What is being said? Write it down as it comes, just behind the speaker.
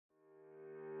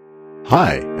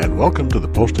Hi, and welcome to the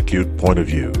Post-Acute Point of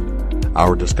View,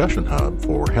 our discussion hub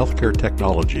for healthcare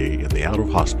technology in the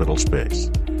out-of-hospital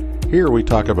space. Here we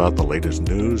talk about the latest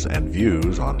news and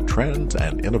views on trends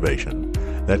and innovation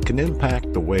that can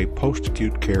impact the way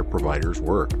post-acute care providers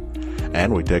work.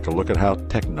 And we take a look at how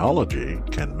technology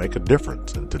can make a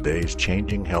difference in today's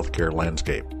changing healthcare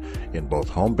landscape in both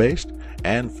home-based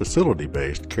and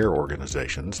facility-based care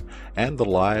organizations and the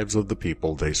lives of the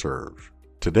people they serve.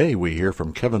 Today we hear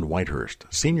from Kevin Whitehurst,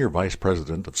 Senior Vice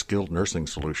President of Skilled Nursing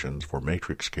Solutions for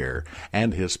Matrix Care,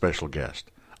 and his special guest.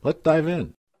 Let's dive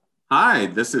in. Hi,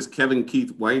 this is Kevin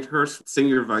Keith Whitehurst,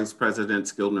 Senior Vice President,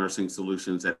 Skilled Nursing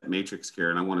Solutions at Matrix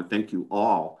Care, and I want to thank you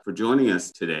all for joining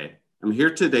us today. I'm here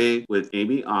today with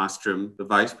Amy Ostrem, the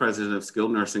Vice President of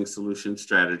Skilled Nursing Solutions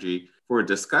Strategy, for a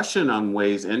discussion on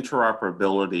ways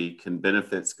interoperability can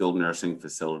benefit skilled nursing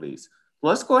facilities.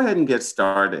 Let's go ahead and get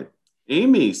started.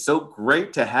 Amy, so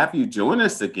great to have you join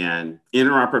us again.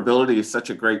 Interoperability is such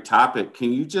a great topic.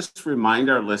 Can you just remind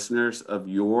our listeners of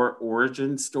your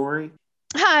origin story?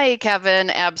 Hi, Kevin.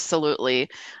 Absolutely.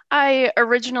 I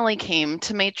originally came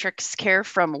to Matrix Care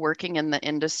from working in the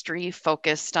industry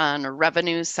focused on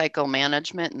revenue cycle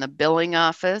management in the billing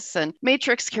office. And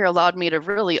Matrix Care allowed me to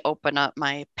really open up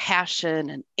my passion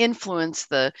and influence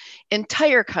the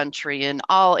entire country in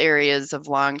all areas of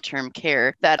long-term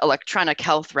care that electronic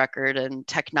health record and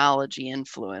technology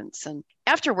influence. And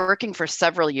after working for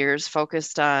several years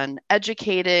focused on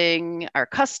educating our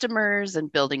customers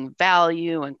and building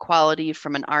value and quality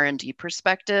from an R&D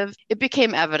perspective, it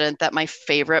became evident that my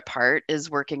favorite part is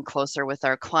working closer with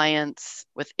our clients,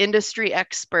 with industry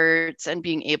experts, and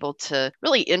being able to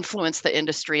really influence the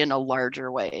industry in a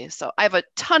larger way. So I have a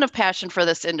ton of passion for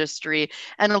this industry,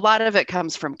 and a lot of it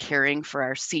comes from caring for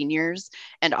our seniors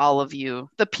and all of you,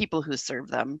 the people who serve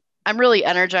them. I'm really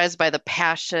energized by the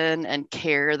passion and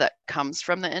care that comes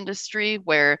from the industry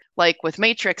where, like with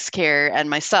Matrix Care and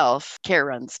myself, care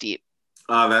runs deep.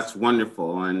 Oh, that's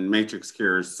wonderful. And Matrix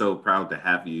Care is so proud to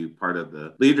have you part of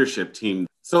the leadership team.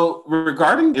 So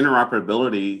regarding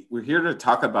interoperability, we're here to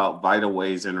talk about vital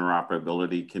ways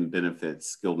interoperability can benefit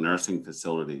skilled nursing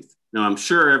facilities. Now, I'm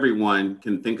sure everyone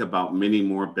can think about many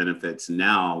more benefits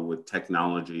now with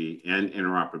technology and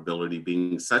interoperability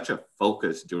being such a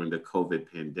focus during the COVID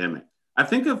pandemic. I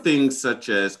think of things such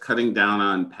as cutting down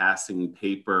on passing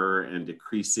paper and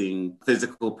decreasing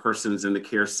physical persons in the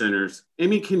care centers.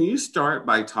 Amy, can you start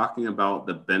by talking about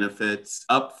the benefits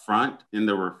up front in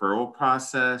the referral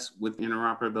process with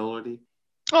interoperability?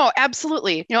 Oh,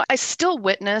 absolutely. I still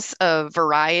witness a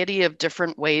variety of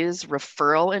different ways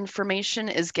referral information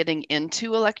is getting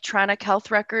into electronic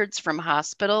health records from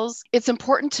hospitals. It's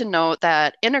important to note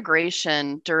that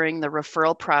integration during the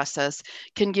referral process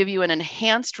can give you an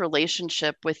enhanced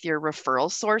relationship with your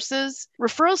referral sources.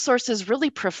 Referral sources really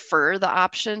prefer the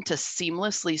option to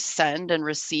seamlessly send and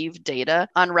receive data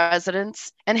on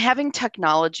residents, and having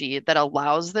technology that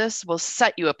allows this will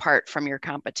set you apart from your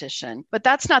competition. But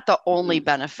that's not the only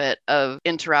benefit of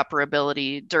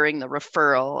interoperability during the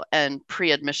referral and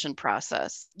pre-admission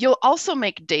process. You'll also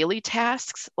make daily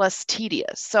tasks less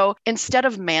tedious. So instead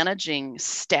of managing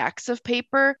stacks of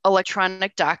paper,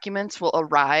 electronic documents will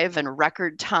arrive in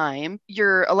record time.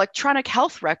 Your electronic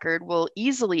health record will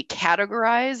easily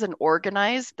categorize and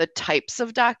organize the types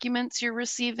of documents you're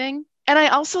receiving. And I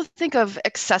also think of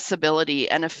accessibility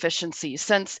and efficiency,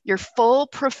 since your full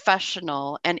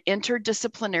professional and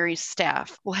interdisciplinary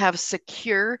staff will have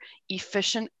secure,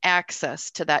 efficient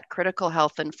access to that critical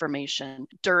health information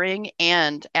during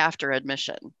and after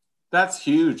admission. That's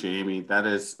huge, Amy. That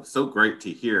is so great to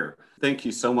hear. Thank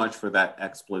you so much for that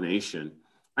explanation.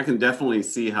 I can definitely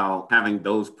see how having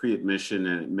those pre-admission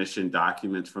and admission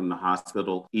documents from the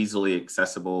hospital easily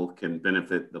accessible can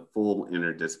benefit the full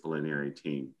interdisciplinary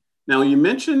team. Now, you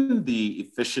mentioned the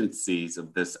efficiencies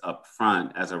of this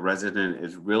upfront as a resident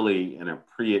is really in a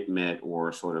pre-admit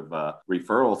or sort of a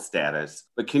referral status.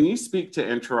 But can you speak to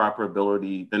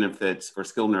interoperability benefits for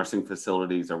skilled nursing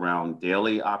facilities around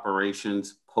daily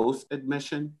operations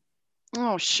post-admission?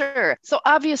 Oh, sure. So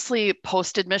obviously,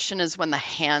 post-admission is when the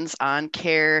hands-on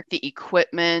care, the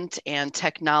equipment, and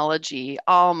technology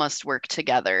all must work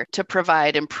together to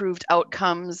provide improved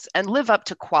outcomes and live up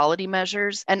to quality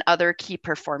measures and other key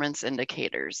performance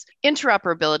indicators.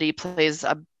 Interoperability plays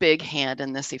a big hand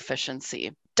in this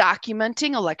efficiency.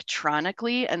 Documenting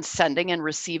electronically and sending and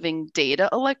receiving data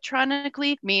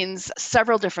electronically means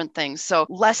several different things. So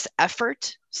less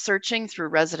effort searching through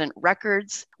resident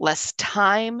records, less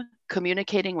time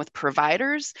communicating with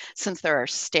providers, since there are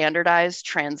standardized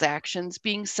transactions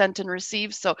being sent and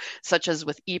received, so such as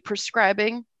with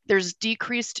e-prescribing. there's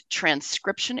decreased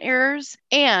transcription errors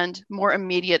and more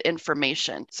immediate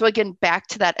information. So again, back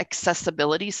to that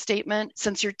accessibility statement,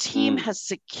 since your team has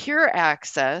secure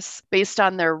access based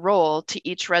on their role to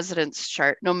each resident's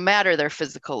chart, no matter their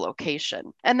physical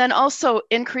location. And then also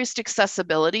increased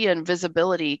accessibility and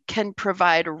visibility can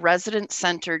provide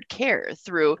resident-centered care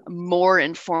through more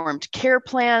informed care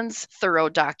plans, thorough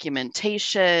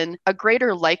documentation, a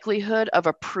greater likelihood of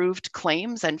approved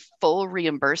claims and full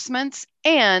reimbursements,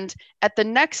 and at the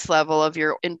next level of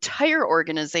your entire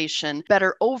organization,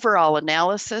 better overall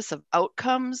analysis of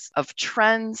outcomes, of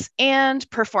trends, and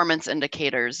performance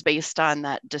indicators based on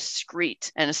that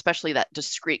discrete and especially that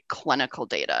discrete clinical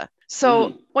data.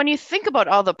 So when you think about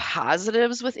all the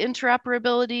positives with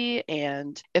interoperability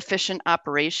and efficient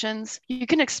operations, you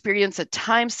can experience a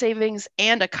time savings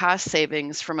and a cost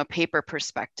savings from a paper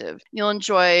perspective. You'll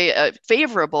enjoy a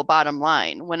favorable bottom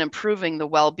line when improving the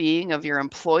well-being of your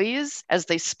employees as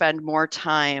they spend more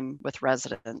time with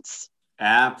residents.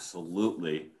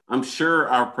 Absolutely. I'm sure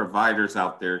our providers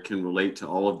out there can relate to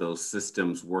all of those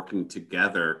systems working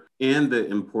together and the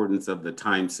importance of the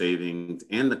time savings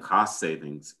and the cost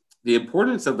savings. The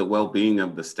importance of the well-being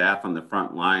of the staff on the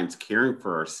front lines caring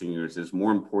for our seniors is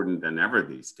more important than ever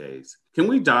these days. Can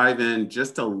we dive in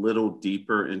just a little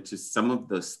deeper into some of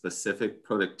the specific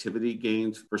productivity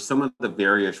gains for some of the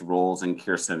various roles in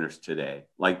care centers today?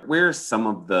 Like, where's some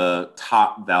of the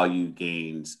top value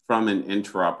gains from an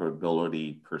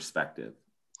interoperability perspective?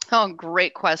 Oh,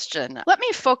 great question. Let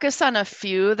me focus on a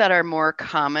few that are more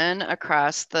common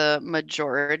across the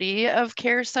majority of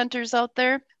care centers out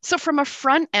there. So from a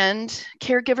front end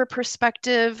caregiver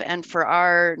perspective and for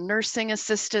our nursing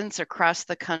assistants across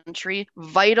the country,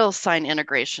 vital sign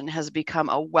integration has become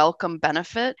a welcome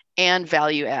benefit and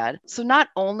value add. So not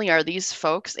only are these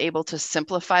folks able to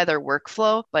simplify their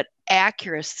workflow, but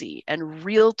accuracy and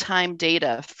real-time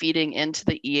data feeding into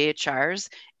the EHRs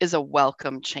is a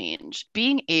welcome change.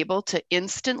 Being able to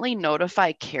instantly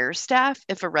notify care staff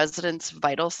if a resident's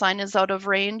vital sign is out of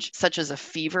range, such as a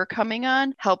fever coming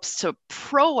on, helps to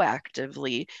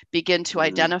proactively begin to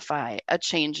identify a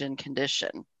change in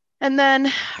condition. And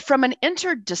then from an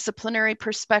interdisciplinary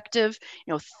perspective,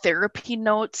 therapy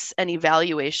notes and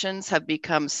evaluations have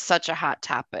become such a hot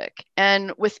topic.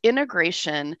 And with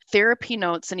integration, therapy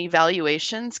notes and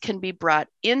evaluations can be brought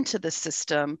into the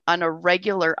system on a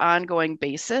regular ongoing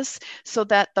basis so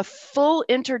that the full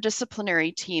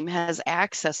interdisciplinary team has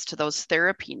access to those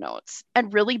therapy notes.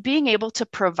 And really being able to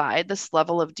provide this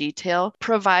level of detail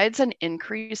provides an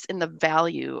increase in the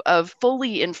value of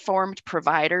fully informed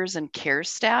providers and care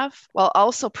staff, while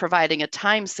also providing a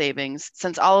time savings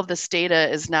since all of this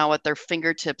data is now at their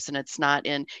fingertips and it's not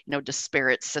in,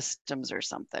 disparate systems or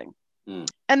something.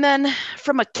 And then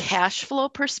from a cash flow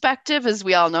perspective, as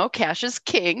we all know, cash is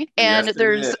king. And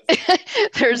Yes,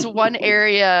 there's one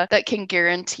area that can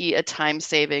guarantee a time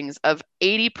savings of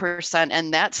 80%,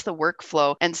 and that's the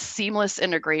workflow and seamless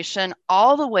integration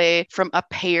all the way from a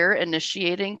payer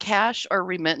initiating cash or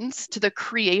remittance to the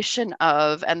creation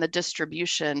of and the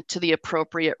distribution to the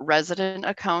appropriate resident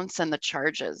accounts and the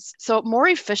charges. So more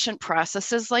efficient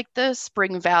processes like this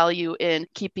bring value in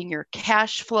keeping your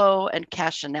cash flow and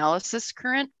cash analysis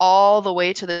current all the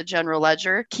way to the general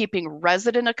ledger, keeping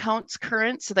resident accounts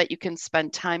current so that you can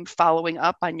spend time following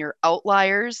up on your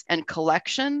outliers and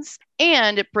collections.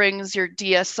 And it brings your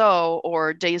DSO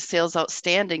or days sales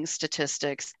outstanding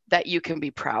statistics that you can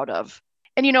be proud of.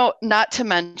 And, not to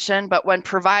mention, but when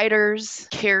providers,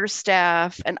 care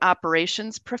staff, and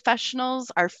operations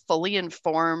professionals are fully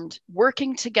informed,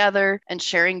 working together and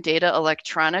sharing data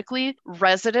electronically,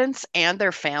 residents and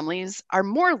their families are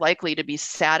more likely to be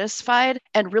satisfied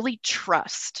and really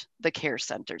trust the care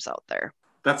centers out there.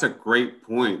 That's a great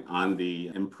point on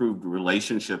the improved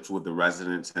relationships with the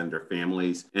residents and their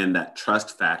families, and that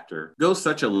trust factor goes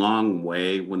such a long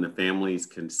way when the families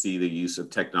can see the use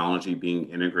of technology being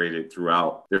integrated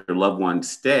throughout their loved one's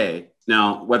stay.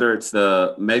 Now, whether it's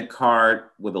the med card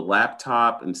with a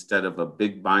laptop instead of a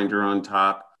big binder on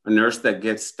top, a nurse that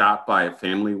gets stopped by a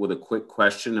family with a quick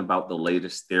question about the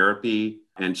latest therapy,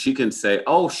 and she can say,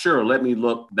 oh, sure, let me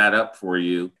look that up for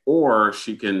you. Or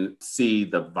she can see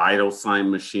the vital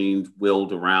sign machines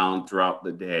wheeled around throughout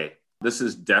the day. This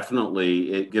is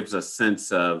definitely, it gives a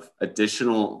sense of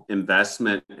additional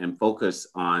investment and focus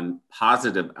on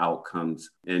positive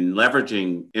outcomes and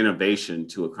leveraging innovation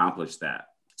to accomplish that.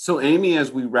 So Amy,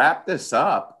 as we wrap this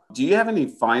up, do you have any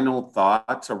final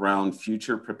thoughts around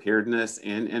future preparedness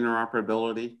and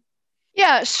interoperability?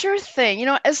 Yeah, sure thing.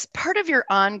 As part of your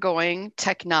ongoing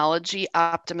technology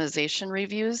optimization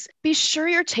reviews, be sure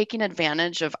you're taking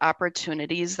advantage of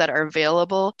opportunities that are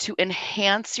available to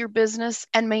enhance your business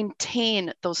and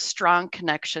maintain those strong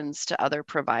connections to other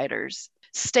providers.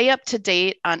 Stay up to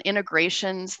date on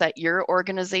integrations that your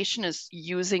organization is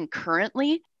using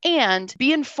currently and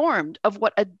be informed of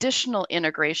what additional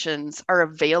integrations are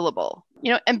available.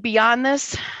 And beyond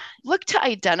this, look to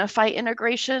identify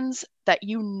integrations that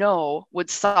would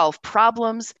solve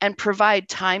problems and provide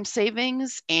time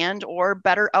savings and or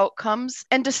better outcomes,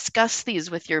 and discuss these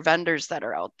with your vendors that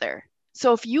are out there.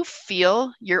 So if you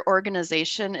feel your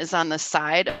organization is on the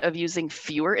side of using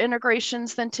fewer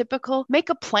integrations than typical, make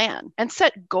a plan and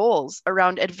set goals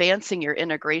around advancing your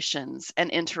integrations and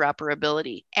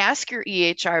interoperability. Ask your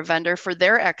EHR vendor for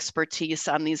their expertise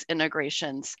on these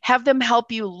integrations. Have them help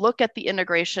you look at the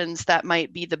integrations that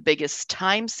might be the biggest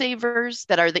time savers,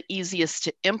 that are the easiest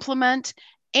to implement,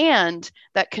 and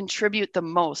that contribute the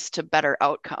most to better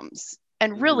outcomes.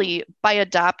 And really, by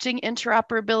adopting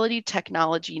interoperability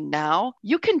technology now,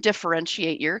 you can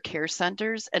differentiate your care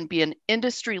centers and be an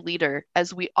industry leader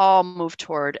as we all move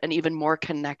toward an even more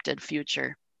connected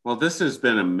future. Well, this has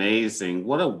been amazing.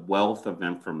 What a wealth of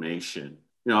information.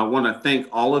 I want to thank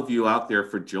all of you out there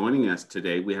for joining us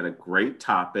today. We had a great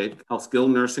topic, how skilled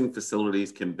nursing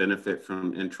facilities can benefit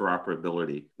from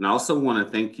interoperability. And I also want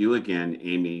to thank you again,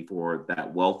 Amy, for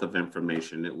that wealth of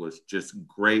information. It was just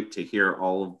great to hear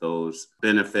all of those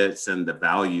benefits and the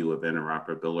value of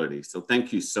interoperability. So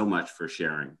thank you so much for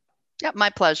sharing. Yep,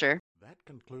 my pleasure. That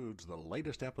concludes the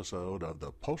latest episode of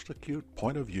the Post-Acute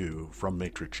Point of View from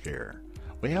Matrix Care.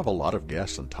 We have a lot of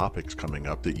guests and topics coming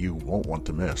up that you won't want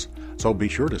to miss, so be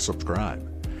sure to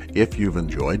subscribe. If you've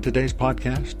enjoyed today's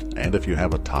podcast, and if you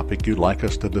have a topic you'd like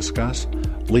us to discuss,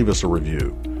 leave us a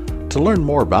review. To learn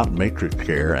more about Matrix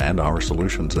Care and our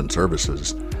solutions and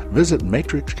services, visit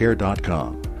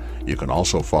matrixcare.com. You can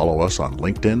also follow us on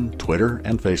LinkedIn, Twitter,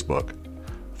 and Facebook.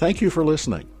 Thank you for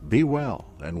listening. Be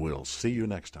well, and we'll see you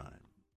next time.